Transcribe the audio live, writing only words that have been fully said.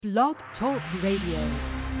Blog Talk Radio.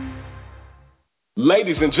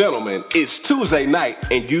 Ladies and gentlemen, it's Tuesday night,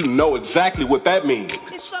 and you know exactly what that means.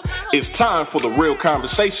 It's time for the real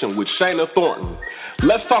conversation with Shana Thornton.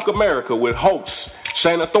 Let's Talk America with host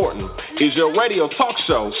Shana Thornton is your radio talk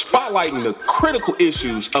show spotlighting the critical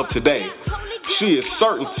issues of today. She is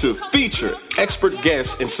certain to feature expert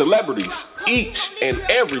guests and celebrities each and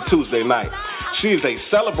every Tuesday night. She is a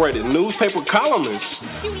celebrated newspaper columnist,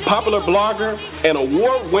 popular blogger, and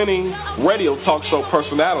award-winning radio talk show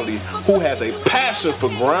personality who has a passion for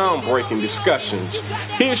groundbreaking discussions.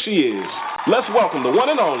 Here she is. Let's welcome the one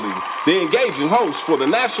and only, the engaging host for the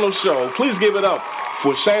national show. Please give it up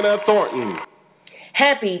for Shana Thornton.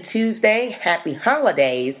 Happy Tuesday, happy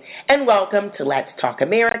holidays, and welcome to Let's Talk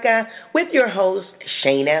America with your host,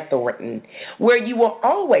 Shana Thornton, where you will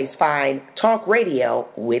always find talk radio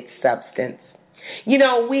with substance. You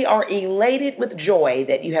know, we are elated with joy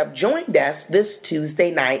that you have joined us this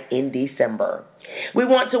Tuesday night in December. We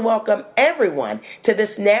want to welcome everyone to this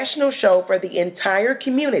national show for the entire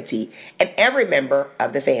community and every member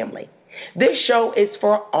of the family. This show is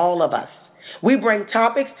for all of us. We bring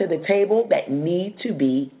topics to the table that need to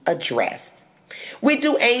be addressed. We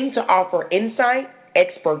do aim to offer insight,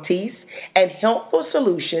 expertise, and helpful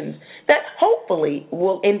solutions that hopefully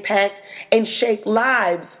will impact and shape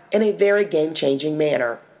lives in a very game-changing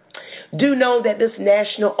manner. Do know that this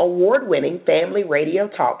national award-winning family radio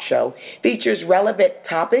talk show features relevant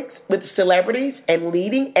topics with celebrities and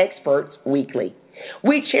leading experts weekly.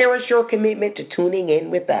 We cherish your commitment to tuning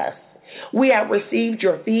in with us. We have received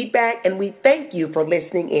your feedback, and we thank you for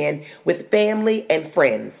listening in with family and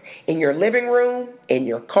friends in your living room, in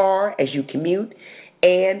your car, as you commute,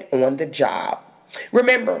 and on the job.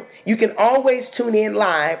 Remember, you can always tune in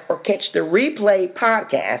live or catch the replay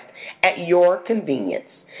podcast at your convenience.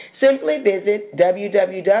 Simply visit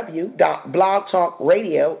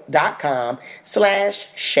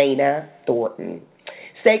www.blogtalkradio.com/Shana Thornton.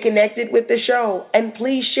 Stay connected with the show, and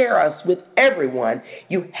please share us with everyone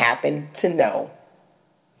you happen to know.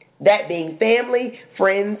 That being family,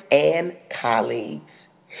 friends, and colleagues.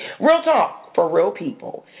 Real talk for real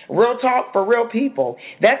people. Real talk for real people.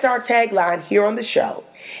 That's our tagline here on the show.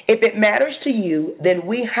 If it matters to you, then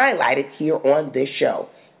we highlight it here on this show.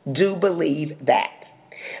 Do believe that.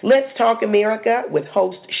 Let's Talk America with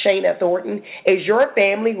host Shana Thornton is your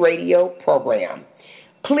family radio program.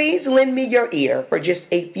 Please lend me your ear for just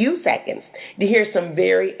a few seconds to hear some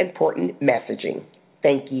very important messaging.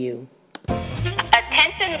 Thank you.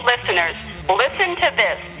 Attention listeners, listen to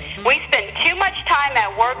this. We spend too much time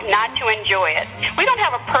at work not to enjoy it. We don't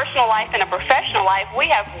have a personal life and a professional life. We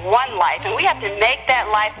have one life, and we have to make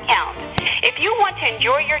that life count. If you want to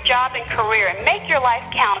enjoy your job and career and make your life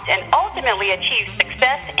count and ultimately achieve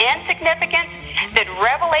success and significance, then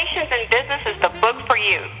Revelations in Business is the book for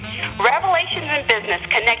you. Revelations in Business,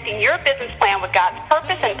 Connecting Your Business Plan with God's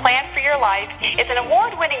Purpose and Plan for Your Life, is an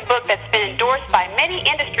award-winning book that's been endorsed by many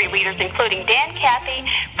industry leaders, including Dan Cathy,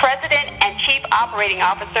 President and Chief Operating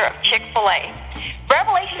Officer of Chick-fil-A.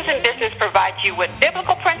 Revelations in Business provides you with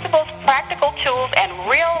biblical principles, practical tools, and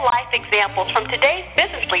real-life examples from today's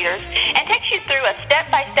business leaders and takes you through a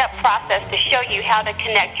step-by-step process to show you how to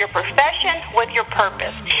connect your profession with your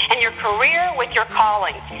purpose and your career with your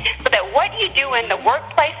calling, so that what you do in the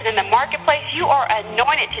workplace and in the marketplace, you are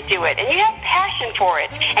anointed to do it, and you have passion for it,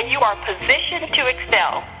 and you are positioned to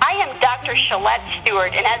excel. I am Dr. Shelette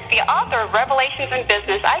Stewart, and as the author of Revelations in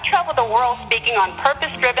Business, I travel the world speaking on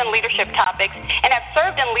purpose-driven leadership topics and have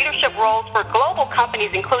served in leadership roles for global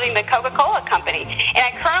companies, including the Coca-Cola Company. And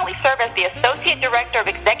I currently serve as the Associate Director of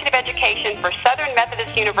Executive Education for Southern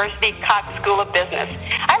Methodist University Cox School of Business.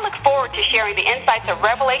 I look forward to sharing the insights of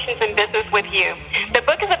Revelations in Business with you. The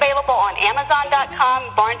book is available on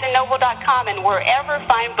Amazon.com, BarnesandNoble.com, and wherever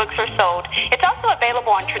fine books are sold. It's also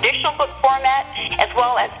available on traditional book format as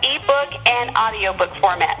well as ebook and audiobook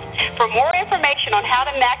format. For more information on how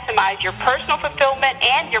to maximize your personal fulfillment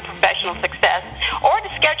and your professional success, or to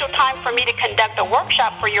schedule time for me to conduct a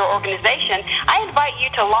workshop for your organization, I invite you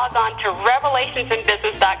to log on to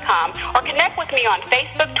revelationsinbusiness.com or connect with me on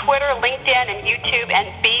Facebook, Twitter, LinkedIn, and YouTube,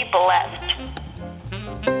 and be blessed.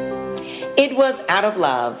 It was Out of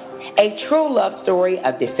Love, a true love story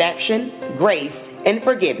of deception, grace, and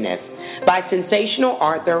forgiveness by sensational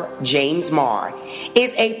author James Marr.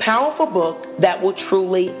 It's a powerful book that will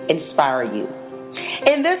truly inspire you.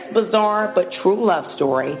 In this bizarre but true love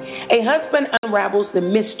story, a husband unravels the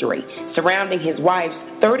mystery surrounding his wife's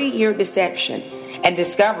 30-year deception and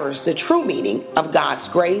discovers the true meaning of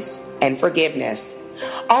God's grace and forgiveness.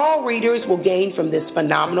 All readers will gain from this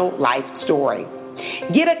phenomenal life story.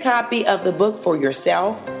 Get a copy of the book for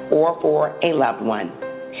yourself or for a loved one.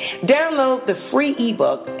 Download the free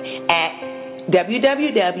ebook at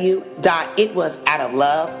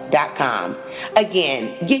www.itwasoutoflove.com.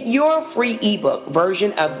 Again, get your free ebook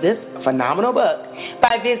version of this phenomenal book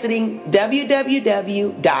by visiting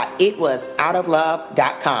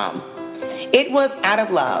www.itwasoutoflove.com. It Was Out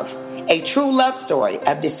of Love, a true love story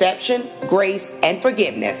of deception, grace, and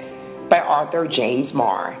forgiveness by Arthur James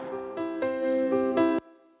Marr.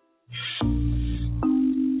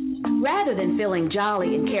 Rather than feeling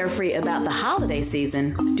jolly and carefree about the holiday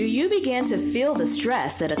season, do you begin to feel the stress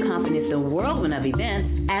that accompanies the whirlwind of events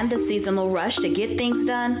and the seasonal rush to get things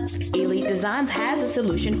done? Elite Designs has a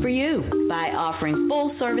solution for you. By offering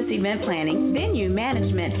full-service event planning, venue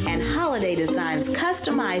management, and holiday designs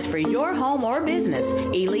customized for your home or business,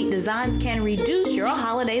 Elite Designs can reduce your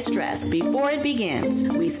holiday stress before it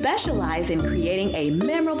begins. We specialize in creating a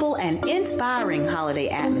memorable and inspiring holiday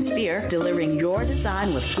atmosphere, delivering your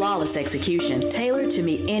design with flawless execution tailored to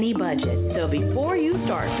meet any budget. So before you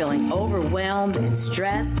start feeling overwhelmed and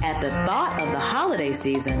stressed at the thought of the holiday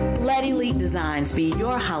season, let Elite Designs be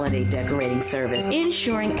your holiday decorating service,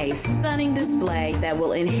 ensuring a stunning display that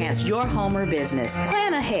will enhance your home or business.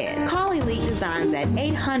 Plan ahead. Call Elite Designs at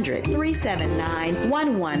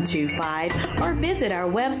 800-379-1125 or visit our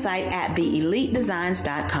website at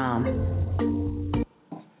theelitedesigns.com.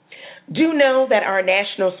 Do know that our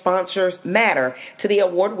national sponsors matter to the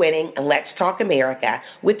award-winning Let's Talk America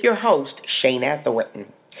with your host, Shana Thornton.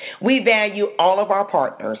 We value all of our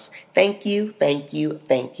partners. Thank you, thank you,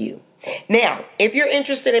 thank you. Now, if you're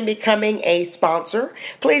interested in becoming a sponsor,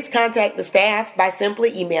 please contact the staff by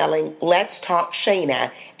simply emailing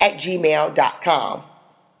letstalkshana@gmail.com.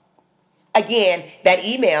 Again, that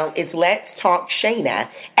email is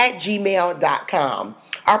letstalkshana@gmail.com.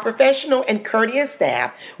 Our professional and courteous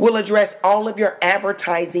staff will address all of your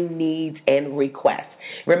advertising needs and requests.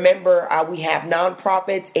 Remember, we have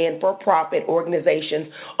nonprofits and for-profit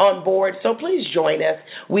organizations on board, so please join us.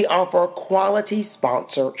 We offer quality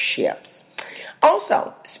sponsorships.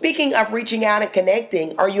 Also, speaking of reaching out and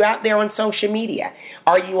connecting, are you out there on social media?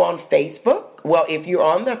 Are you on Facebook? Well, if you're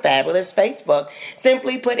on the fabulous Facebook,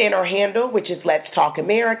 simply put in our handle, which is Let's Talk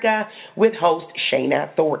America, with host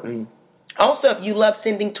Shana Thornton. Also, if you love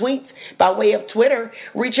sending tweets by way of Twitter,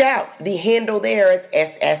 reach out. The handle there is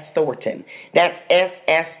SS Thornton. That's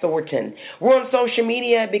SS Thornton. We're on social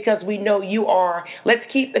media because we know you are. Let's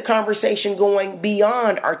keep the conversation going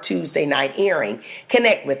beyond our Tuesday night airing.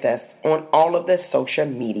 Connect with us on all of the social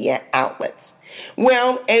media outlets.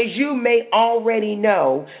 Well, as you may already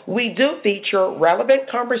know, we do feature relevant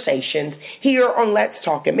conversations here on Let's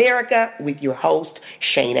Talk America with your host,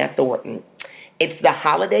 Shana Thornton. It's the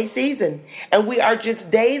holiday season, and we are just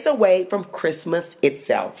days away from Christmas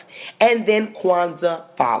itself, and then Kwanzaa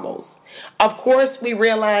follows. Of course, we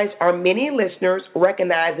realize our many listeners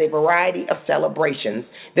recognize a variety of celebrations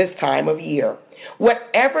this time of year.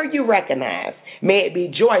 Whatever you recognize, may it be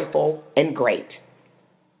joyful and great.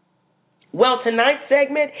 Well, tonight's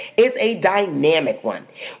segment is a dynamic one.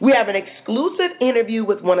 We have an exclusive interview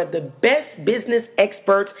with one of the best business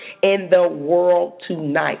experts in the world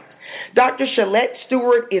tonight. Dr. Shelette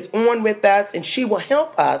Stewart is on with us, and she will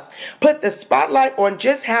help us put the spotlight on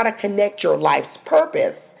just how to connect your life's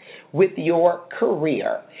purpose with your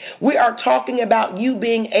career. We are talking about you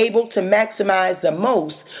being able to maximize the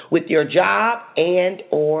most with your job and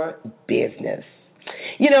or business.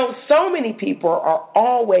 You know, so many people are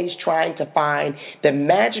always trying to find the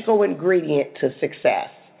magical ingredient to success.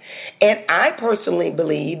 And I personally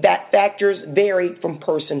believe that factors vary from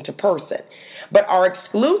person to person. But our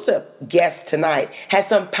exclusive guest tonight has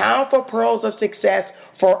some powerful pearls of success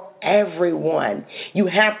for everyone. You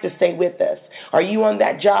have to stay with us. Are you on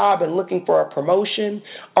that job and looking for a promotion?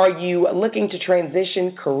 Are you looking to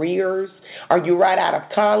transition careers? Are you right out of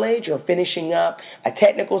college or finishing up a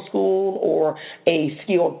technical school or a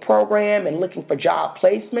skilled program and looking for job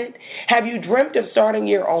placement? Have you dreamt of starting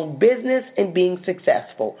your own business and being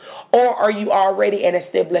successful? Or are you already an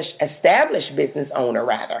established business owner,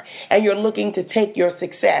 and you're looking to take your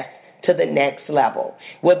success to the next level?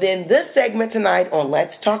 Well, then this segment tonight on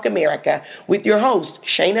Let's Talk America with your host,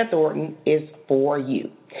 Shana Thornton, is for you.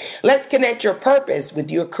 Let's connect your purpose with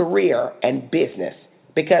your career and business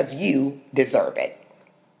because you deserve it.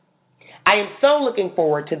 I am so looking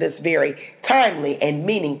forward to this very timely and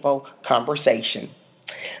meaningful conversation.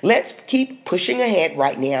 Let's keep pushing ahead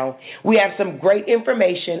right now. We have some great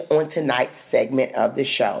information on tonight's segment of the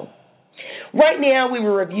show. Right now, we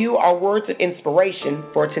will review our words of inspiration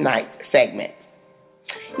for tonight's segment.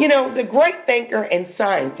 You know, the great thinker and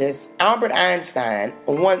scientist Albert Einstein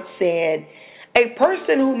once said, "A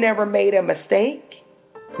person who never made a mistake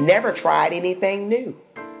never tried anything new."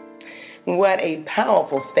 What a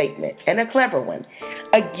powerful statement and a clever one.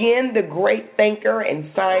 Again, the great thinker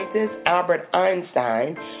and scientist Albert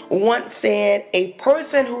Einstein once said, "A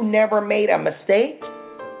person who never made a mistake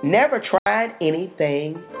never tried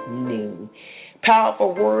anything new."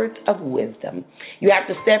 Powerful words of wisdom. You have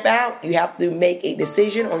to step out. You have to make a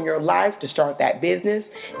decision on your life to start that business,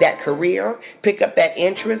 that career, pick up that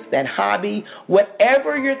interest, that hobby,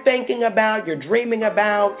 whatever you're thinking about, you're dreaming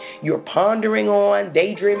about, you're pondering on,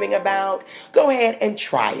 daydreaming about, go ahead and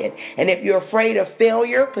try it. And if you're afraid of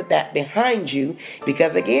failure, put that behind you,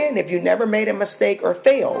 because again, if you never made a mistake or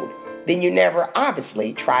failed, then you never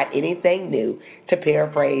obviously tried anything new, to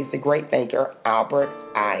paraphrase the great thinker Albert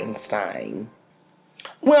Einstein.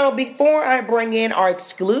 Well, before I bring in our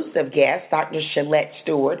exclusive guest, Dr. Shelette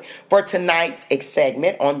Stewart, for tonight's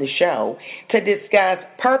segment on the show to discuss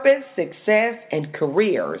purpose, success, and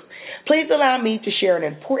careers, please allow me to share an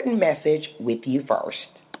important message with you first.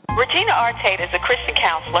 Regina Artate is a Christian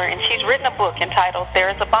counselor, and she's written a book entitled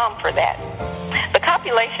There Is a Balm for That. The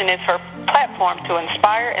compilation is her platform to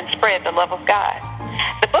inspire and spread the love of God.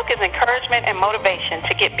 The book is encouragement and motivation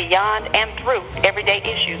to get beyond and through everyday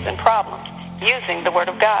issues and problems using the Word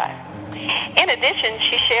of God. In addition,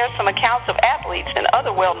 she shares some accounts of athletes and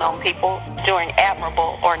other well-known people doing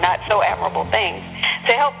admirable or not so admirable things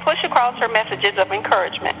to help push across her messages of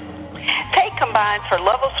encouragement. Tate combines her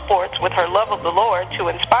love of sports with her love of the Lord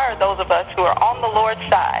to inspire those of us who are on the Lord's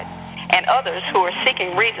side and others who are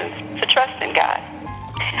seeking reasons to trust in God.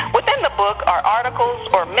 Within the book are articles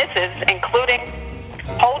or missives including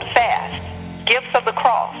Hold Fast, Gifts of the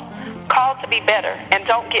Cross, Called to Be Better, and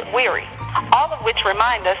Don't Get Weary, all of which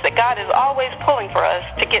remind us that God is always pulling for us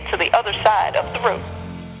to get to the other side of through.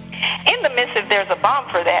 In the missive, There's a Balm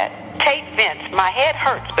for That, Tate vents, "My head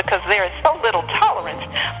hurts because there is so little tolerance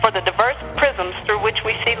for the diverse prisms through which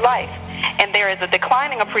we see life, and there is a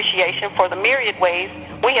declining appreciation for the myriad ways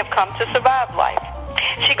we have come to survive life."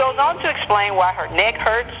 She goes on to explain why her neck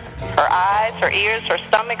hurts, her eyes, her ears, her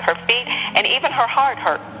stomach, her feet, and even her heart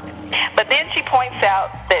hurt. But then she points out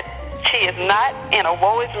that she is not in a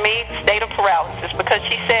woe-is-me state of paralysis because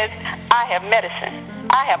she says, "I have medicine.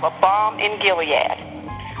 I have a balm in Gilead."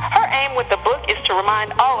 Her aim with the book is to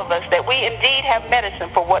remind all of us that we indeed have medicine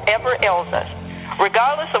for whatever ails us.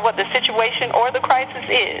 Regardless of what the situation or the crisis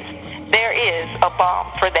is, there is a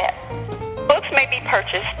balm for that. Books may be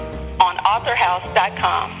purchased on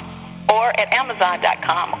authorhouse.com or at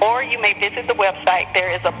amazon.com, or you may visit the website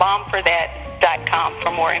thereisabalmforthat.com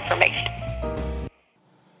for more information.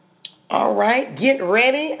 All right, get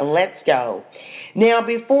ready, let's go. Now,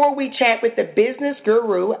 before we chat with the business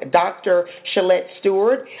guru, Dr. Shelette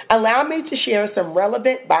Stewart, allow me to share some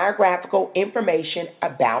relevant biographical information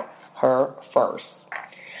about her first.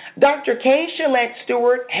 Dr. K. Shelette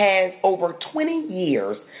Stewart has over 20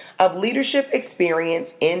 years of leadership experience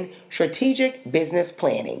in strategic business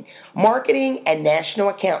planning, marketing, and national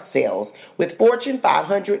account sales with Fortune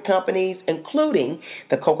 500 companies, including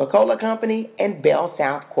the Coca-Cola Company and Bell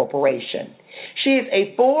South Corporation. She is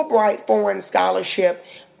a Fulbright Foreign Scholarship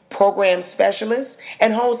Program Specialist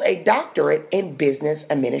and holds a doctorate in business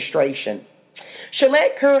administration.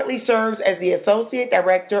 Shelette currently serves as the Associate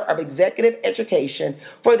Director of Executive Education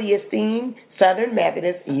for the esteemed Southern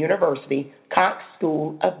Methodist University Cox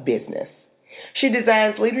School of Business. She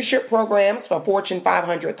designs leadership programs for Fortune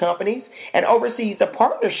 500 companies and oversees the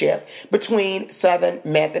partnership between Southern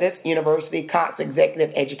Methodist University Cox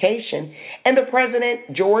Executive Education and the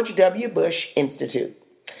President George W. Bush Institute.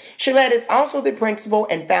 Shelette is also the principal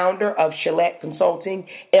and founder of Shelette Consulting,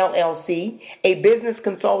 LLC, a business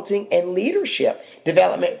consulting and leadership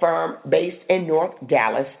development firm based in North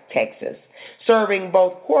Dallas, Texas, serving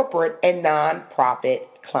both corporate and nonprofit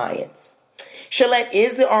clients. Shelette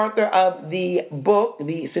is the author of the book,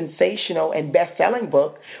 the sensational and best-selling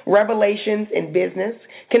book, Revelations in Business,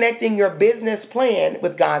 Connecting Your Business Plan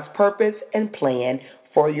with God's Purpose and Plan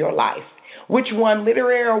for Your Life, which won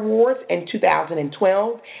literary awards in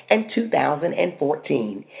 2012 and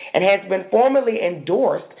 2014, and has been formally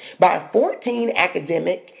endorsed by 14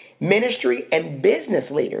 academic, ministry, and business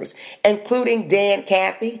leaders, including Dan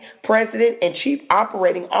Cathy, President and Chief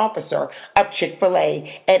Operating Officer of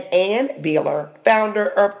Chick-fil-A, and Ann Beeler, founder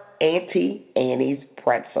of Auntie Annie's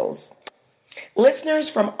Pretzels. Listeners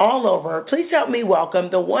from all over, please help me welcome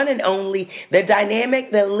the one and only, the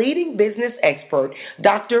dynamic, the leading business expert,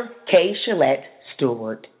 Dr. K. Shelette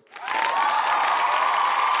Stewart.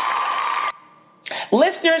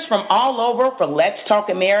 Listeners from all over for Let's Talk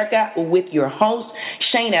America with your host,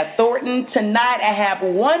 Shana Thornton. Tonight I have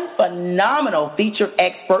one phenomenal featured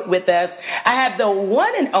expert with us. I have the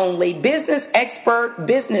one and only business expert,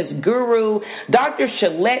 business guru, Dr.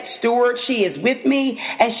 Shelette Stewart. She is with me,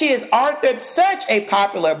 and she has authored such a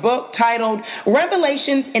popular book titled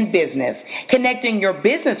Revelations in Business, Connecting Your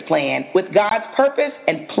Business Plan with God's Purpose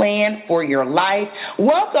and Plan for Your Life.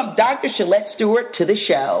 Welcome, Dr. Shelette Stewart, to the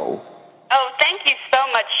show. Oh, thank you so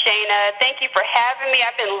much, Shana. Thank you for having me.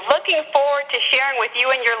 I've been looking forward to sharing with you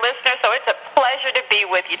and your listeners, so it's a pleasure to be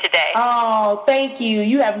with you today. Oh, thank you.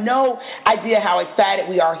 You have no idea how excited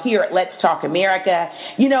we are here at Let's Talk America.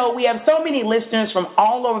 You know, we have so many listeners from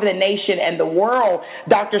all over the nation and the world,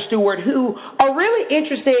 Dr. Stewart, who are really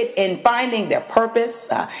interested in finding their purpose,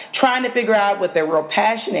 trying to figure out what their real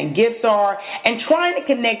passion and gifts are, and trying to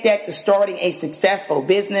connect that to starting a successful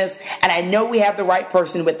business. And I know we have the right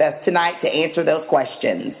person with us tonight to answer those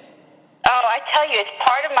questions. Oh, I tell you, it's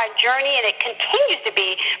part of my journey, and it continues to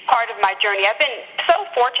be part of my journey. I've been so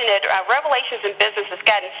fortunate. Revelations in Business has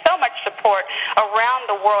gotten so much support around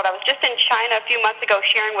the world. I was just in China a few months ago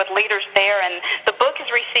sharing with leaders there, and the book has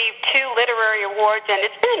received 2 literary awards, and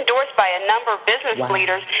it's been endorsed by a number of business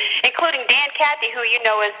leaders, including Dan Cathy, who you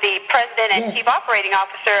know is the president and chief operating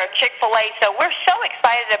officer of Chick-fil-A. So we're so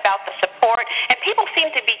excited about the support, and people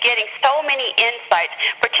seem to be getting so many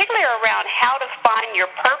insights, particularly around how to find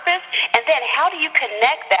your purpose, and then how do you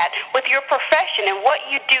connect that with your profession and what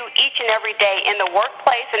you do each and every day in the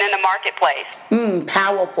workplace and in the marketplace?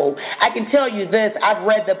 Powerful. I can tell you this, I've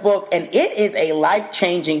read the book, and it is a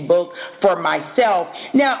life-changing book for myself.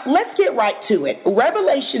 Now, let's get right to it.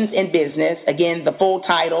 Revelations in Business, again, the full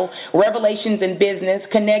title, Revelations in Business,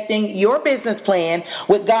 Connecting Your Business Plan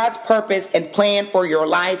with God's Purpose and Plan for Your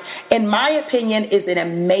Life, in my opinion, is an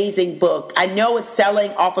amazing book. I know it's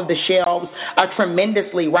selling off of the shelves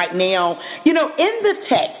tremendously right now. You know, in the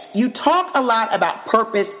text, you talk a lot about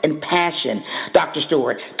purpose and passion, Dr.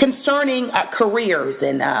 Stewart, concerning careers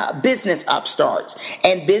and business upstarts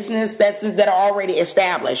and businesses that are already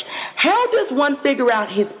established. How does one figure out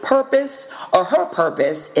his purpose or her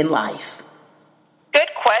purpose in life?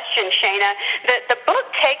 Good question, Shana. The book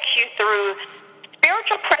takes you through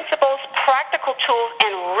spiritual principles, practical tools,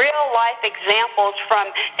 and real-life examples from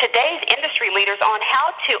today's industry leaders on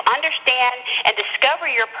how to understand and discover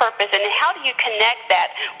your purpose, and how do you connect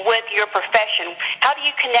that with your profession? How do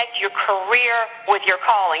you connect your career with your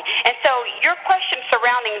calling? And so your question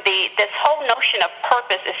surrounding this whole notion of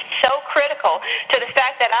purpose is so critical to the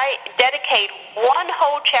fact that I dedicate one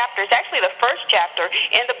whole chapter, it's actually the first chapter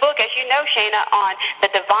in the book, as you know, Shana, on the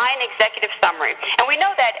divine executive summary. And we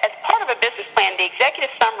know that as part of a business plan, the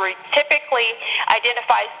executive summary typically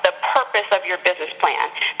identifies the purpose of your business plan,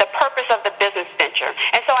 the purpose of the business venture.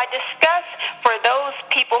 And so I discuss for those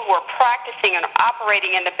people who are practicing and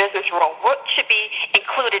operating in the business role what should be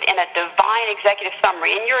included in a divine executive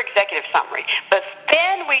summary, in your executive summary. But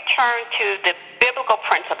then we turn to the biblical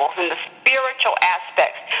principles and the spiritual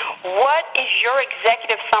aspects. What is your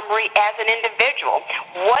executive summary as an individual?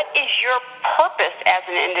 What is your purpose as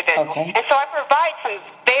an individual? Okay. And so I provide some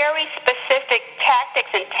very specific tactics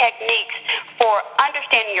and techniques for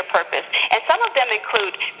understanding your purpose. And some of them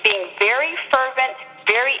include being very fervent,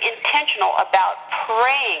 very intentional about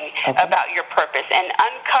praying about your purpose and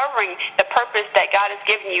uncovering the purpose that God has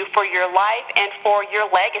given you for your life and for your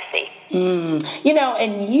legacy. You know,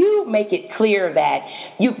 and you make it clear that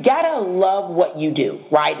you've got to love what you do,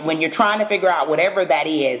 right? When you're trying to figure out whatever that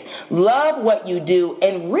is, love what you do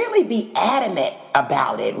and really be adamant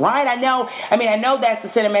about it, right? I know that's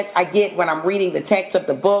the sentiments I get when I'm reading the text of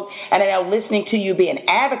the book, and I know listening to you be an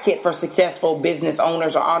advocate for successful business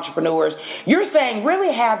owners or entrepreneurs, you're saying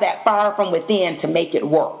really have that fire from within to make it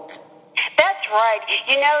work. That's right.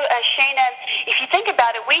 You know, Shana, if you think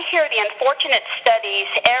about it, we hear the unfortunate studies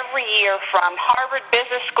every year from Harvard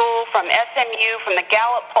Business School, from SMU, from the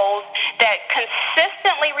Gallup polls that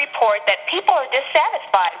consistently report that people are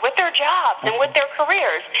dissatisfied with their jobs and with their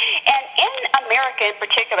careers. And in America in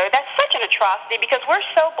particular, that's such an atrocity because we're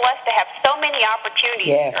so blessed to have so many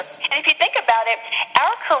opportunities here. And if you think about it,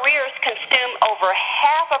 our careers consume over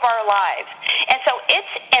half of our lives. And so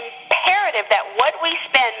it's imperative that what we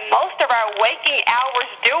spend most of our waking hours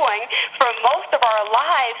doing for most of our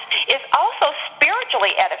lives is also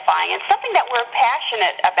spiritually edifying and something that we're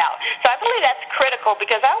passionate about. So I believe that's critical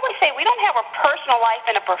because I always say we don't have a personal life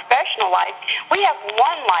and a professional life. We have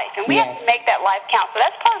one life, and we have to make that life count. So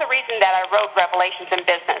that's part of the reason that I wrote Revelations in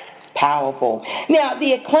Business. Powerful. Now,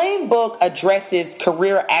 the acclaimed book addresses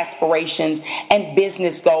career aspirations and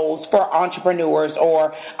business goals for entrepreneurs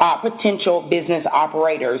or potential business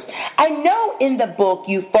operators. I know in the book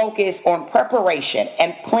you focus on preparation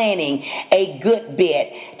and planning a good bit.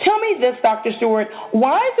 Tell me this, Dr. Stewart,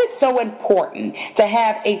 why is it so important to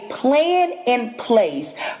have a plan in place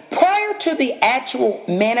prior to the actual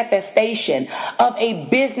manifestation of a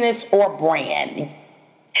business or brand?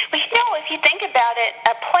 Well, if you think about it,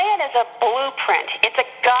 a plan is a blueprint. It's a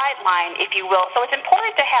guideline, if you will. So it's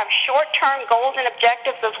important to have short-term goals and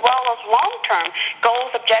objectives as well as long-term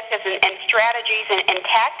goals, objectives, and strategies and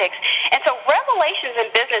tactics. And so Revelations in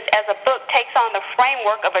Business as a book takes on the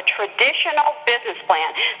framework of a traditional business plan.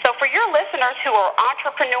 So for your listeners who are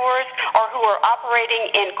entrepreneurs or who are operating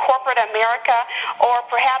in corporate America or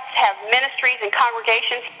perhaps have ministries and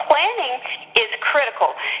congregations, planning is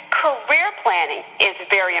critical. Career planning is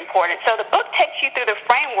very important. So the book takes you through the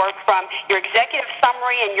framework from your executive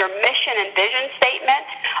summary and your mission and vision statement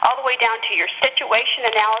all the way down to your situation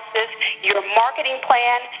analysis, your marketing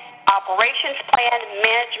plan, operations plan,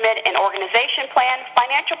 management and organization plan,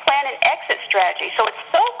 financial plan, and exit strategy. So it's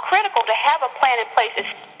so critical to have a plan in place,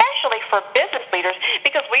 especially for business leaders,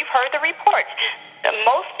 because we've heard the reports.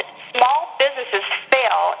 Most small businesses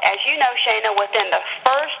fail, as you know, Shana, within the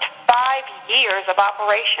first 5 years of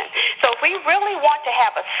operation. So if we really want to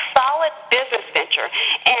have a solid business venture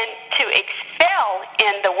and to excel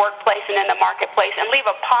in the workplace and in the marketplace and leave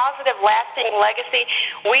a positive, lasting legacy,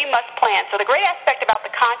 we must plan. So the great aspect about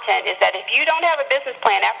the content is that if you don't have a business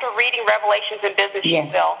plan, after reading Revelations in Business, you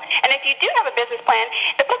will. And if you do have a business plan,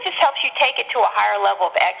 the book just helps you take it to a higher level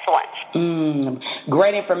of excellence.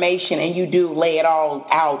 Great information, and you do lay it all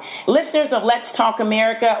out. Listeners of Let's Talk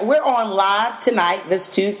America, we're on live tonight, this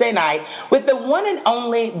Tuesday night, with the one and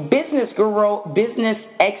only business guru, business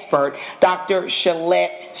expert, Dr.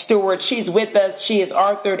 Shelette Stewart. She's with us. She has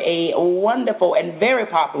authored a wonderful and very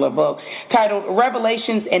popular book titled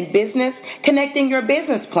Revelations in Business, Connecting Your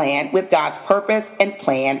Business Plan with God's Purpose and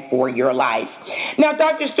Plan for Your Life. Now,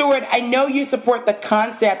 Dr. Stewart, I know you support the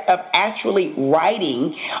concept of actually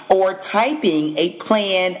writing or typing a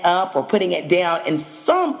plan up or putting it down in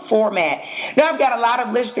some format. Now, I've got a lot of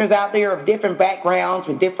listeners out there of different backgrounds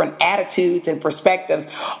with different attitudes and perspectives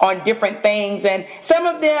on different things, and some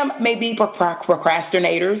of them may be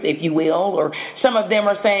procrastinators, if you will, or some of them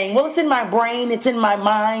are saying, well, it's in my brain, it's in my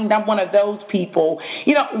mind, I'm one of those people.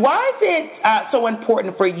 Why is it so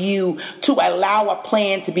important for you to allow a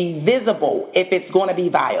plan to be visible if it's going to be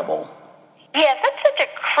viable? Yes, that's such a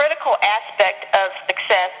critical aspect of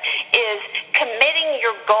success is committing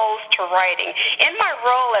your goals to writing. In my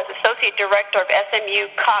role as Associate Director of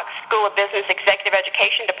SMU Cox School of Business Executive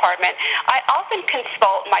Education Department, I often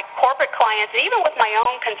consult my corporate clients, and even with my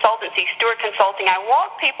own consultancy, Stewart Consulting, I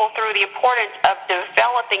walk people through the importance of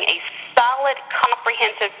developing a solid,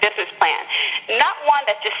 comprehensive business plan. Not one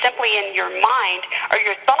that's just simply in your mind or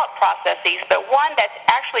your thought processes, but one that's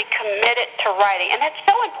actually committed to writing. And that's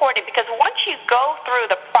so important because once you go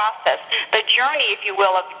through the process, the journey, if you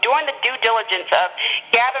will, of doing the due diligence of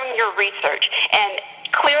gathering your research and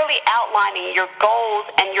clearly outlining your goals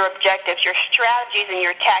and your objectives, your strategies and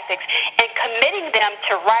your tactics, and committing them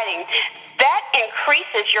to writing, that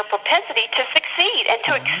increases your propensity to succeed and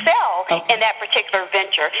to excel in that particular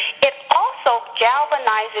venture. It also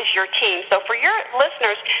galvanizes your team. So for your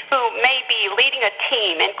listeners who may be leading a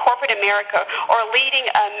team in corporate America or leading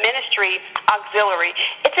a ministry auxiliary,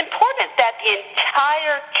 it's important that the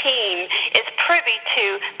entire team is privy to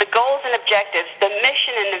the goals and objectives, the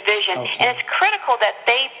mission and the vision, and it's critical that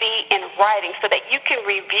they be in writing so that you can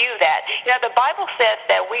review that. The Bible says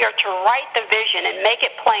that we are to write the vision and make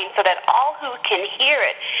it plain so that all who can hear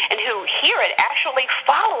it and who hear it actually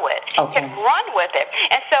follow it, can run with it.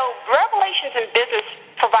 And so Revelations in Business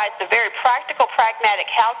provides the very practical, pragmatic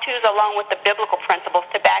how-tos along with the biblical principles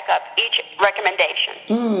to back up each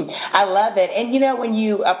recommendation. I love it. And, when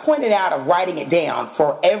you pointed out of writing it down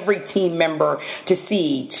for every team member to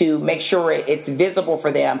see, to make sure it's visible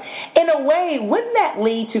for them, in a way, wouldn't that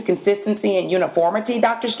lead to consistency and uniformity,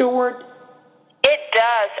 Dr. Stewart? It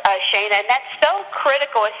does, Shana, and that's so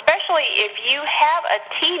critical, especially if you have a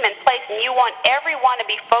team in place and you want everyone to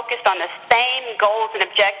be focused on the same goals and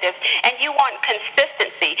objectives, and you want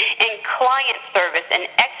consistency in client service and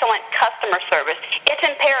excellent customer service. It's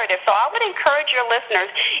imperative. So I would encourage your listeners,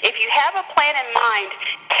 if you have a plan in mind,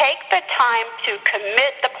 take the time to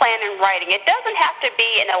commit the plan in writing. It doesn't have to be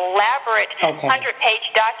an elaborate 100-page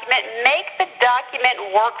document. Make the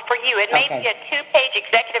document work for you. It may be a 2-page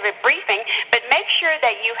executive briefing, but make sure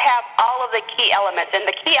that you have all of the key elements, and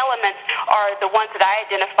the key elements are the ones that I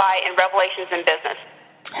identify in Revelations in Business.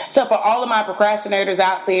 So for all of my procrastinators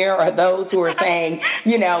out there, or those who are saying,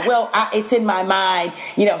 it's in my mind,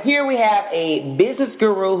 here we have a business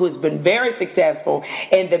guru who's been very successful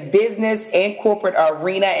in the business and corporate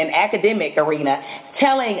arena and academic arena,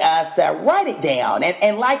 telling us write it down.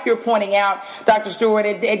 And like you're pointing out, Dr. Stewart,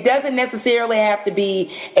 it doesn't necessarily have to be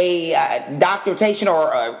a doctoration or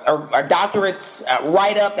a doctorate's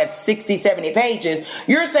write-up that's 60, 70 pages.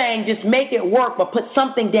 You're saying just make it work, but put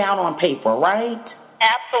something down on paper, right?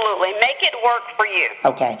 Absolutely. Make it work for you.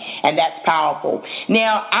 Okay, and that's powerful.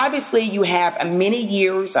 Now, obviously, you have many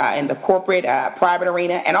years in the corporate, private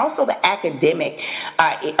arena and also the academic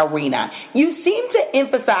arena. You seem to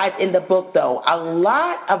emphasize in the book, though, a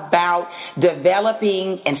lot about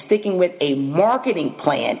developing and sticking with a marketing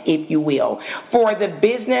plan, if you will, for the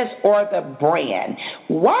business or the brand.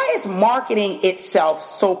 Why is marketing itself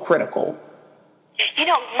so critical?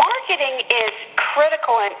 Marketing is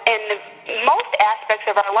critical in most aspects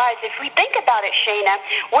of our lives. If we think about it, Shayna,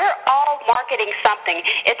 we're all marketing something.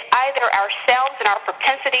 It's either ourselves and our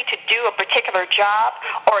propensity to do a particular job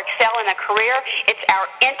or excel in a career. It's our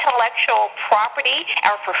intellectual property,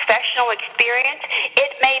 our professional experience.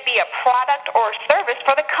 It may be a product or a service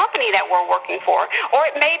for the company that we're working for, or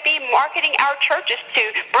it may be marketing our churches to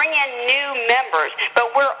bring in new members.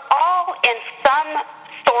 But we're all in some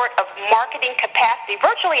sort of marketing capacity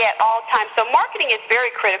virtually at all times. So marketing is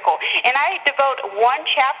very critical. And I devote one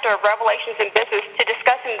chapter of Revelations in Business to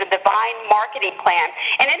discussing the divine marketing plan.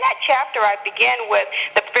 And in that chapter, I begin with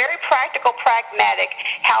the very practical, pragmatic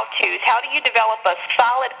how-tos. How do you develop a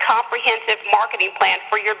solid, comprehensive marketing plan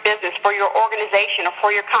for your business, for your organization, or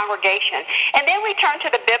for your congregation? And then we turn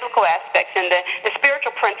to the biblical aspects and the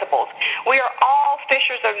spiritual principles. We are all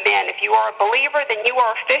fishers of men. If you are a believer, then you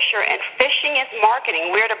are a fisher, and fishing is marketing.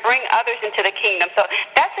 We are to bring others into the kingdom. So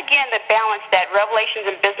that's, again, the balance that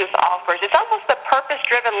Revelations in Business offers. It's almost the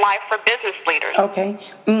purpose-driven life for business leaders. Okay.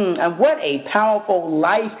 What a powerful,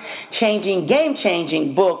 life-changing,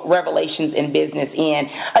 game-changing book Revelations in Business in.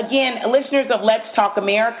 Again, listeners of Let's Talk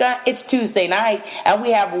America, it's Tuesday night, and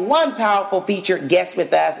we have one powerful featured guest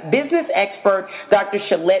with us. Business expert Dr.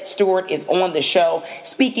 Shelette Stewart is on the show,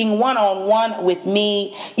 speaking one-on-one with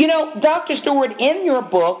me. Dr. Stewart, in your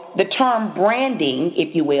book, the term branding,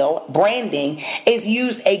 if you will, branding, is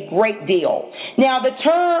used a great deal. Now, the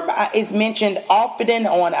term is mentioned often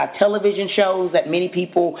on television shows that many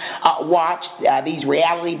people watch, these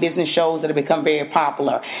reality business shows that have become very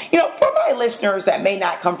popular. For my listeners that may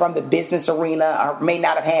not come from the business arena or may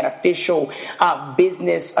not have had official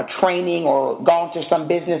business training or gone to some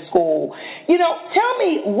business school, tell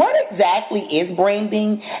me, what exactly is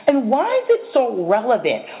branding and why is it so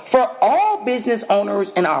relevant for all business owners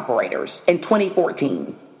and operators in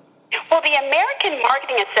 2014? Well, the American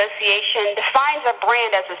Marketing Association defines a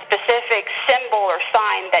brand as a specific symbol or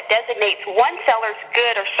sign that designates one seller's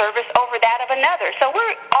good or service over that of another. So we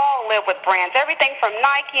all live with brands, everything from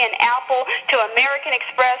Nike and Apple to American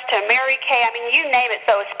Express to Mary Kay. I mean, you name it.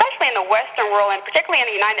 So especially in the Western world and particularly in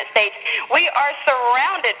the United States, we are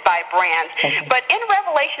surrounded by brands. But in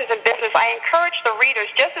Revelations in Business, I encourage the readers,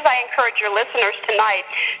 just as I encourage your listeners tonight,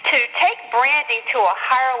 to take branding to a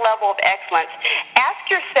higher level of excellence. Ask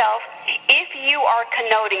yourself, if you are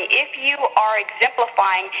connoting, if you are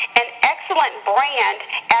exemplifying an excellent brand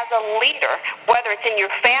as a leader, whether it's in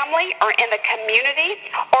your family or in the community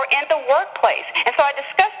or in the workplace. And so I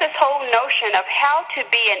discussed this whole notion of how to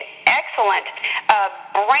be an excellent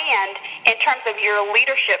brand in terms of your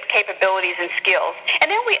leadership capabilities and skills.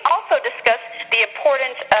 And then we also discussed the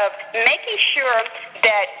importance of making sure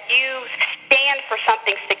that you stand for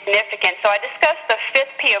something significant. So I discussed the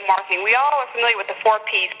fifth P of marketing. We all are familiar with the 4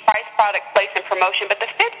 Ps, price, product, place, and promotion, but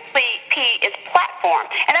the fifth P is platform.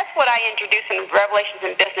 And that's what I introduced in Revelations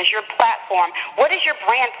in Business, your platform. What is your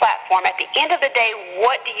brand platform? At the end of the day,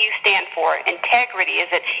 what do you stand for? Integrity?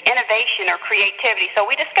 Is it innovation or creativity? So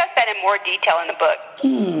we discussed that in more detail in the book.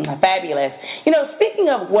 Fabulous.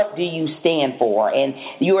 Speaking of what do you stand for and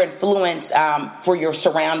your influence for your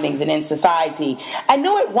surroundings and in society, I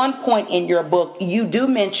know at one point in your book you do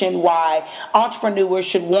mention why entrepreneurs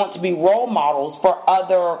should want to be role models for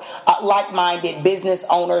other like-minded business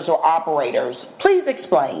owners or operators. Please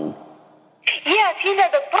explain. Yes,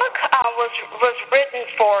 the book was written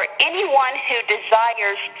for anyone who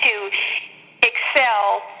desires to excel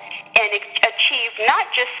and achieve not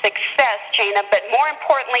just success, Jana, but more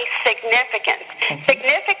importantly, significance.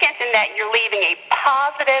 Significance in that you're leaving a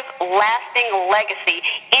positive, lasting legacy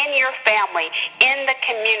in your family, in the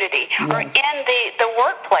community, or in the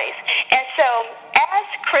workplace. And so as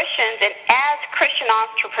Christians and as Christian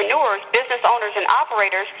entrepreneurs, business owners, and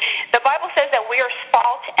operators, the Bible says that we are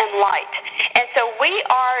salt and light. And so we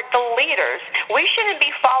are the leaders. We shouldn't be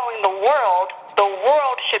following the world. The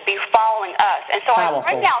world should be following us. And so Powerful.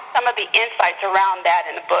 I bring out some of the insights around that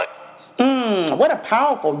in the book. What a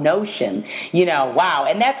powerful notion. Wow.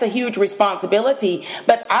 And that's a huge responsibility.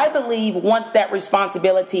 But I believe once that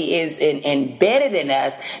responsibility is embedded in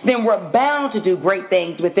us, then we're bound to do great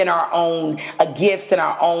things within our own gifts and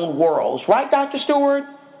our own worlds. Right, Dr. Stewart?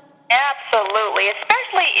 Absolutely,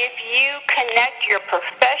 especially if you connect your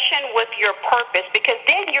profession with your purpose, because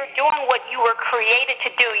then you're doing what you were created to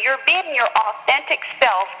do. You're being your authentic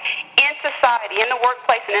self in society, in the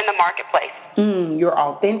workplace, and in the marketplace. Your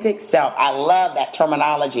authentic self. I love that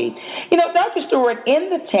terminology. Dr. Stewart, in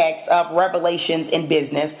the text of Revelations in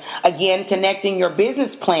Business, again, connecting your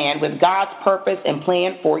business plan with God's purpose and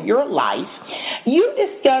plan for your life, you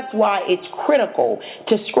discuss why it's critical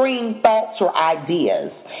to screen thoughts or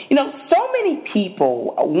ideas. So many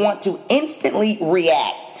people want to instantly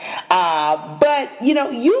react. But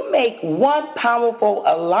you make one powerful,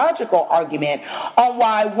 logical argument on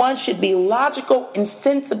why one should be logical and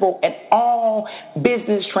sensible in all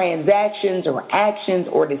business transactions or actions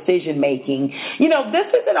or decision making. This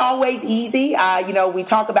isn't always easy. We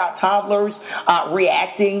talk about toddlers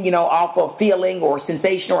reacting, off of feeling or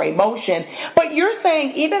sensation or emotion. But you're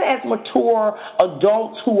saying even as mature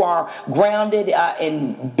adults who are grounded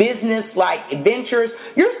in business-like adventures,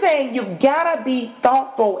 you're saying you've got to be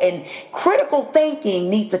thoughtful and critical thinking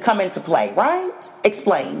needs to come into play, right?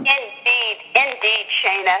 Explain. Indeed,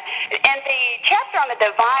 Shana. In the chapter on the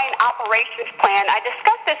divine operations plan, I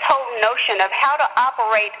discussed this whole notion of how to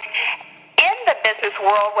operate in the business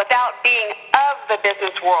world without being of the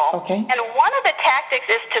business world. Okay. And one of the tactics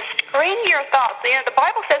is to screen your thoughts. The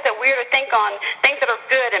Bible says that we are to think on things that are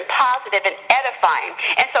good and positive and edifying.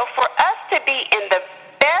 And so for us to be in the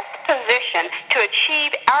best position to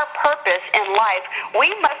achieve our purpose in life, we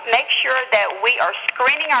must make sure that we are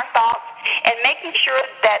screening our thoughts and make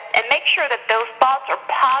sure that those thoughts are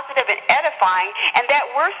positive and edifying, and that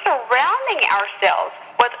we're surrounding ourselves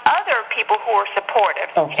with other people who are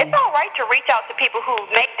supportive. Okay. It's all right to reach out to people who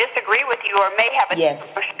may disagree with you or may have a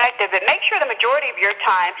different perspective, but make sure the majority of your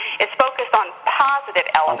time is focused on positive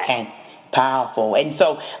elements. Okay. Powerful. And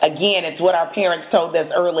so, again, it's what our parents told us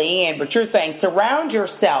early in, but you're saying surround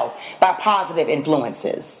yourself by positive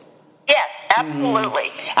influences. Yes, absolutely.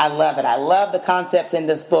 I love it. I love the concepts in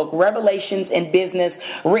this book, Revelations in Business,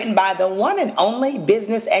 written by the one and only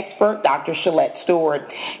business expert, Dr. Shelette Stewart.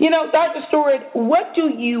 Dr. Stewart, what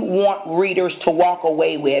do you want readers to walk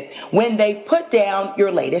away with when they put down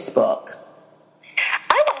your latest book?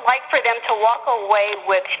 I would like for them to walk away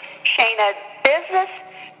with, Shana, business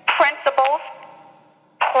principles,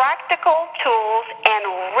 practical tools,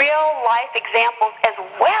 and real-life examples, as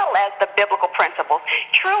well as the biblical principles.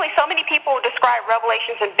 Truly, so many people describe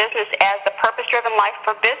Revelations in Business as the purpose-driven life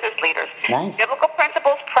for business leaders. Nice. Biblical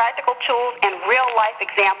principles, practical tools, and real-life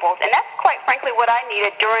examples. And that's quite frankly what I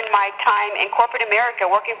needed during my time in corporate America,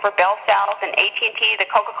 working for Bell South and AT&T, the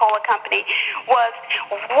Coca-Cola Company, was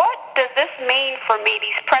what does this mean for me,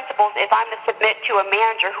 these principles, if I'm to submit to a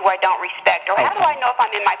manager who I don't respect? Or how do I know if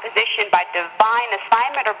I'm in my position by divine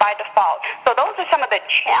assignment or by default? So those are some of the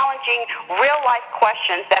challenging real-life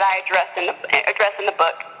questions that I address in the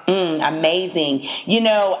book. Amazing.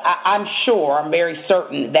 I'm very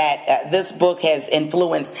certain that this book has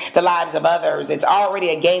influenced the lives of others. It's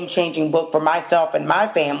already a game-changing book for myself and my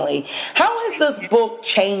family. How has this book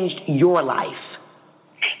changed your life?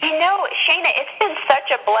 Shana, it's been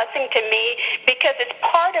such a blessing to me because it's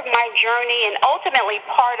part of my journey and ultimately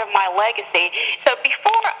part of my legacy. So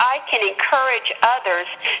before I can encourage others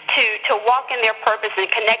to walk in their purpose and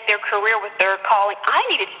connect their career with their calling, I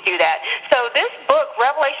needed to do that. So this book,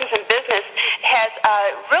 Revelations in Business, has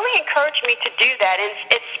really encouraged me to do that. And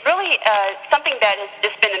it's really something that has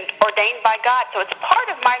just been ordained by God. So it's part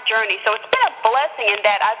of my journey. So it's been a blessing in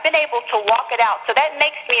that I've been able to walk it out. So that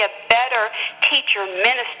makes me a better teacher,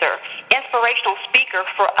 minister, inspirational speaker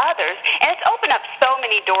for others. And it's opened up so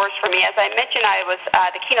many doors for me. As I mentioned, I was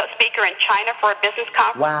the keynote speaker in China for a business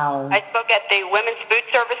conference. Wow. I spoke at the Women's Food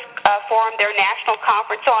Service Forum, their national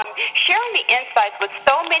conference. So I'm sharing the insights with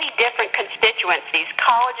so many different constituencies,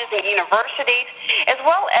 colleges and universities, as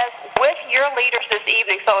well as with your leaders this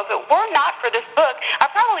evening. So if it were not for this book, I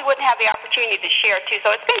probably wouldn't have the opportunity to share too.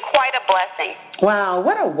 So it's been quite a blessing. Wow,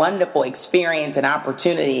 what a wonderful experience and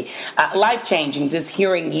opportunity. Life-changing, just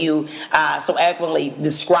hearing you so eloquently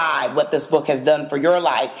describe what this book has done for your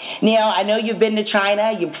life. Now, I know you've been to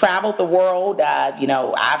China. You've traveled the world.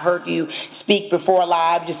 I've heard you speak before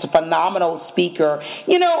live, just a phenomenal speaker.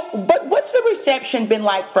 But what's the reception been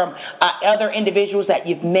like from other individuals that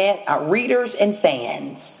you've met, readers and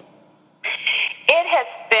fans? It has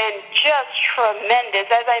been just tremendous.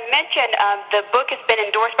 As I mentioned, the book has been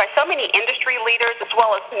endorsed by so many industry leaders as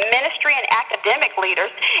well as ministry and academic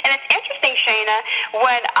leaders. And it's interesting, Shana,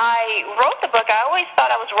 when I wrote the book, I always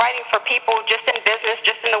thought I was writing for people just in business,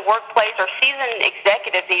 just in the workplace, or seasoned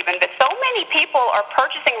executives even. But so many people are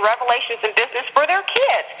purchasing Revelations in Business for their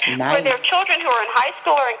kids, for their children who are in high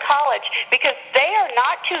school or in college, because they are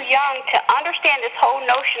not too young to understand this whole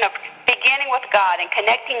notion of beginning with God and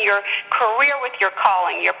connecting your career with your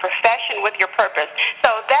calling, your profession with your purpose. So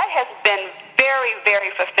that has been very, very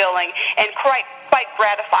fulfilling and quite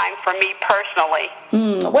gratifying for me personally.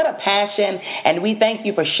 What a passion, and we thank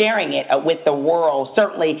you for sharing it with the world.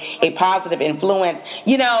 Certainly a positive influence.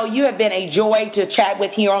 You have been a joy to chat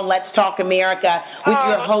with here on Let's Talk America with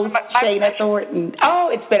your host, Shana Thornton.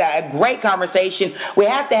 It's been a great conversation. We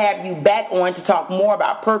have to have you back on to talk more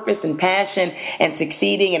about purpose and passion and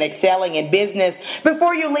succeeding and excelling in business.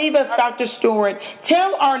 Before you leave us, Dr. Stewart,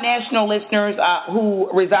 tell our national listeners who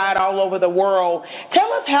reside all over the world,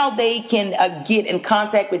 tell us how they can get in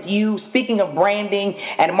contact with you. Speaking of branding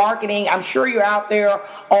and marketing, I'm sure you're out there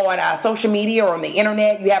on social media or on the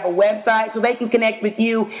internet. You have a website so they can connect with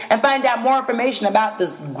you and find out more information about this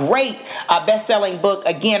great best-selling book.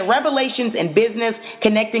 Again, Revelations in Business,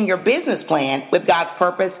 Connecting Your Business Plan with God's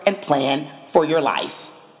Purpose and Plan for Your Life.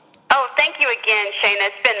 Oh, thank you again,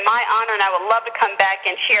 Shana. It's been my honor, and I would love to come back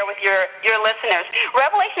and share with your listeners.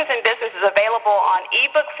 Revelations in Business is available on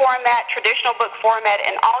ebook format, traditional book format,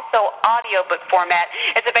 and also audiobook format.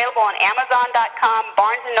 It's available on Amazon.com,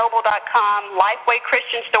 BarnesandNoble.com, Lifeway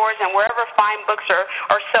Christian stores, and wherever fine books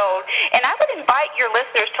are sold. And I would invite your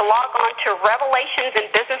listeners to log on to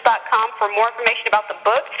revelationsinbusiness.com for more information about the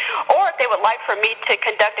book, or if they would like for me to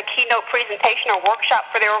conduct a keynote presentation or workshop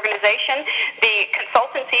for their organization, the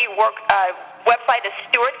consultancy website is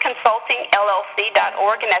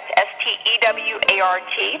StewartConsultingLLC.org, and that's STEWART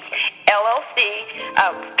LLC,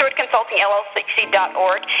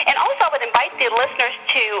 StewartConsultingLLC.org. And also, I would invite the listeners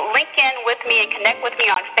to link in with me and connect with me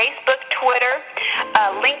on Facebook, Twitter,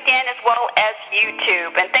 LinkedIn, as well as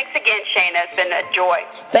YouTube. And thanks again, Shana. It's been a joy.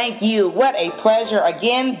 Thank you. What a pleasure.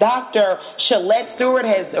 Again, Dr. Shelette Stewart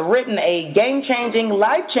has written a game-changing,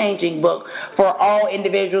 life-changing book for all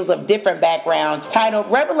individuals of different backgrounds titled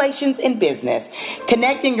Revelations in Business,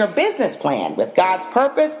 Connecting Your Business Plan with God's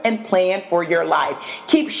Purpose and Plan for Your Life.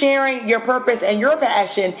 Keep sharing your purpose and your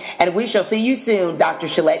passion, and we shall see you soon, Dr.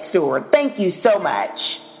 Shelette Stewart. Thank you so much.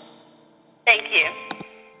 Thank you.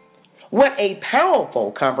 What a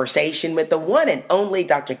powerful conversation with the one and only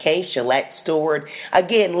Dr. K. Shelette Stewart.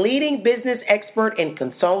 Again, leading business expert and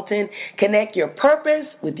consultant. Connect your purpose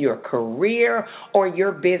with your career or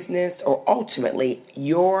your business or ultimately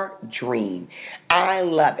your dream. I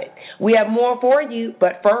love it. We have more for you,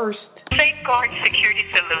 but first, Safeguard Security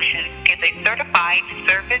Solutions is a certified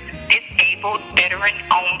service-disabled,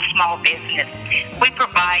 veteran-owned small business. We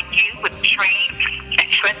provide you with trained and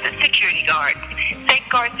trusted security guards.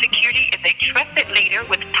 Safeguard Security is a trusted leader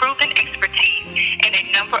with proven expertise in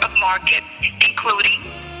a number of markets,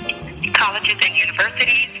 including colleges and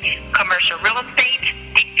universities, commercial real estate,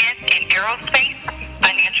 defense and aerospace,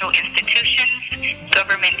 financial institutions,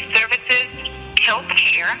 government services,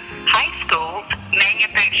 healthcare, high schools,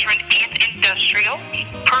 manufacturing and industrial,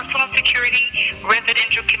 personal security,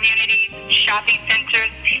 residential communities, shopping centers,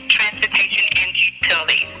 transportation, and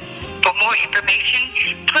utilities. For more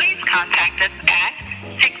information, please contact us at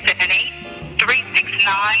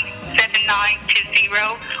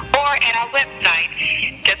 678-369-7920 or at our website,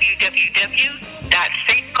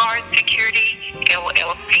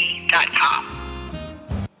 www.safeguardsecurityllc.com.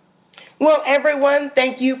 Well, everyone,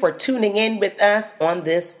 thank you for tuning in with us on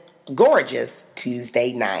this gorgeous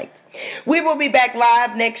Tuesday night. We will be back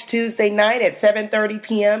live next Tuesday night at 7:30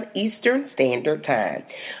 p.m. Eastern Standard Time.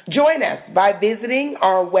 Join us by visiting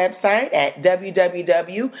our website at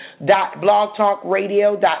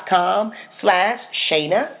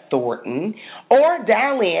www.blogtalkradio.com/Shana Thornton or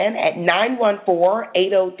dial in at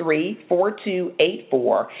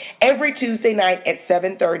 914-803-4284 every Tuesday night at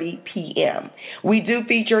 7:30 p.m. We do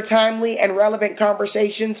feature timely and relevant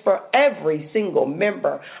conversations for every single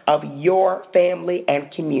member of your family and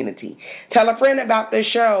community. Tell a friend about this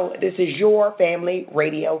show. This is your family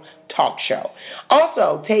radio talk show.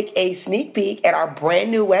 Also, take a sneak peek at our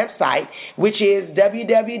brand new website, which is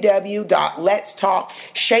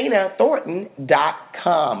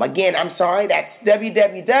www.letstalkshanathornton.com. Again, I'm sorry, that's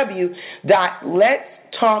www.letstalkshanathornton.com.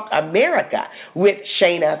 Talk America with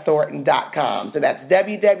ShaynaThornton.com. So that's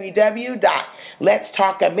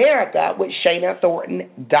www.letstalkamerica with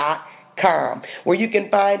ShaynaThornton.com, where you can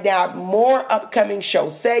find out more upcoming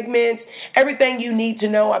show segments, everything you need to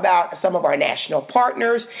know about some of our national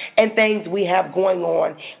partners, and things we have going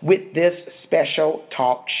on with this special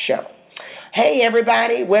talk show. Hey,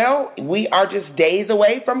 everybody. Well, we are just days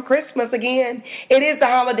away from Christmas again. It is the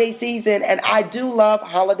holiday season, and I do love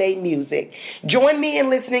holiday music. Join me in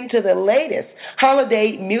listening to the latest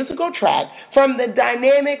holiday musical track from the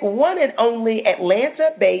dynamic one and only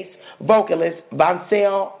Atlanta-based vocalist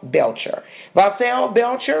Vancel Belcher. Vancel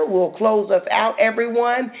Belcher will close us out,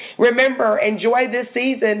 everyone. Remember, enjoy this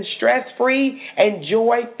season stress-free,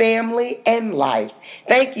 enjoy family and life.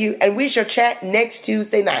 Thank you, and we shall chat next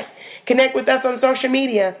Tuesday night. Connect with us on social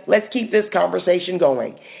media. Let's keep this conversation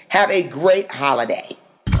going. Have a great holiday.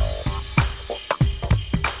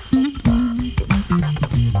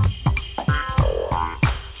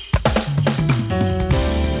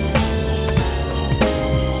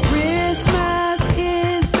 Christmas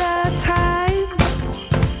is the time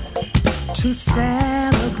to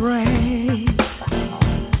celebrate.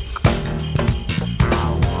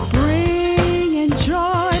 Bringing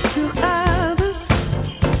joy to others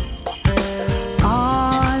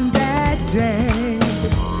on that day.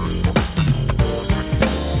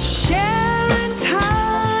 Sharing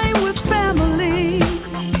time with family.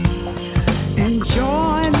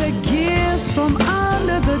 Enjoying the gifts from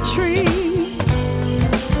under the tree.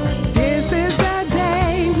 This is the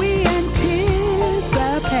day we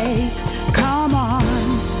anticipate. Come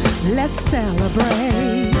on, let's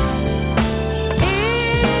celebrate.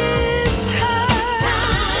 It's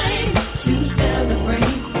time to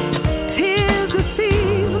celebrate. 'Tis the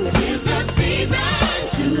season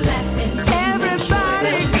to let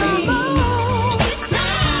everybody come on. It's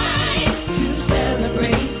time to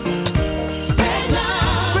celebrate. Spread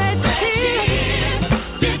love, spread cheer.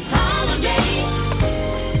 This holiday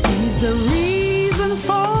is the reason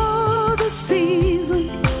for the season.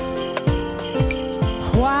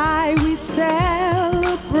 Why we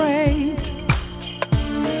celebrate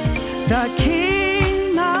the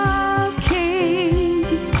King of Kings,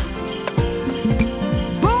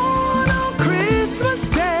 born on Christmas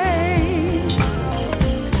Day.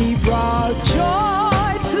 He brought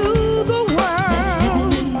joy to the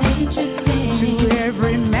world, to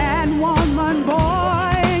every man, woman, boy,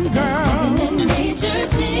 and girl.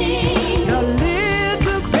 The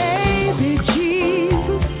little baby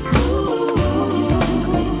Jesus,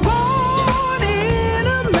 born in a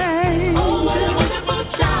manger. Oh, what a wonderful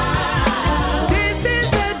child. This is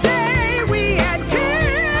the day we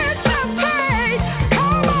anticipate.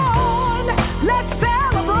 Come on, let's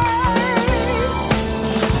celebrate.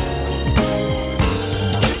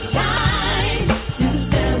 It's time to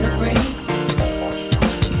celebrate.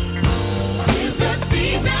 It's the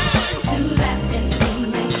season to laugh and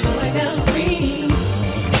sing and joy will bring.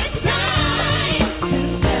 It's time to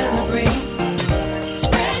celebrate.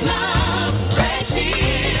 Spread love, spread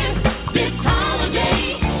cheer. This holiday.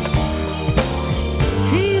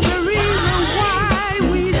 He's the reason why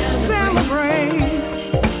we celebrate.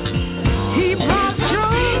 He brought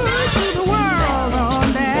joy to the world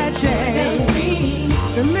on that day.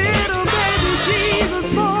 The little baby Jesus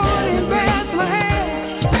born in Bethlehem.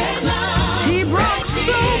 He brought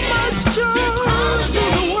so much joy to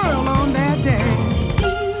the world on that day.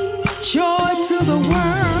 Joy to the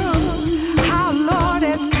world, our Lord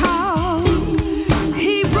has come.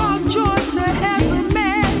 He brought joy to every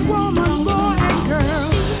man, woman, boy, and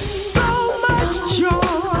girl. So much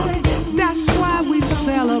joy, that's why we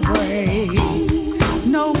celebrate.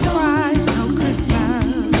 No cries, no Christmas.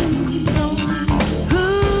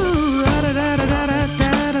 Ooh,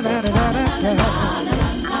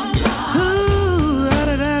 da-da-da-da-da-da-da-da-da-da-da. Ooh,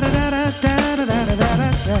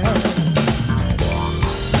 da-da-da-da-da-da-da-da-da-da.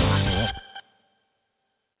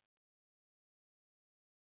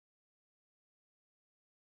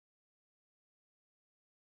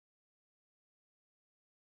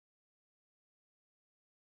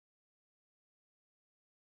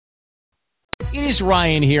 It is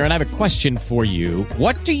Ryan here, and I have a question for you.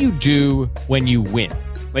 What do you do when you win?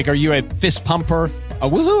 Like, are you a fist pumper, a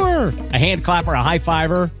woohooer, a hand clapper, a high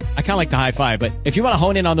fiver? I kind of like the high five, but if you want to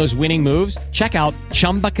hone in on those winning moves, check out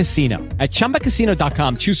Chumba Casino. At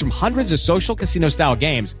ChumbaCasino.com, choose from hundreds of social casino-style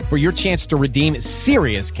games for your chance to redeem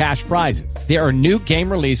serious cash prizes. There are new game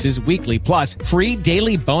releases weekly, plus free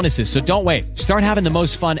daily bonuses, so don't wait. Start having the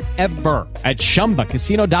most fun ever at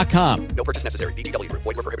ChumbaCasino.com. No purchase necessary. VGW Group.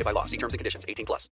 Void where prohibited by law. See terms and conditions. 18+.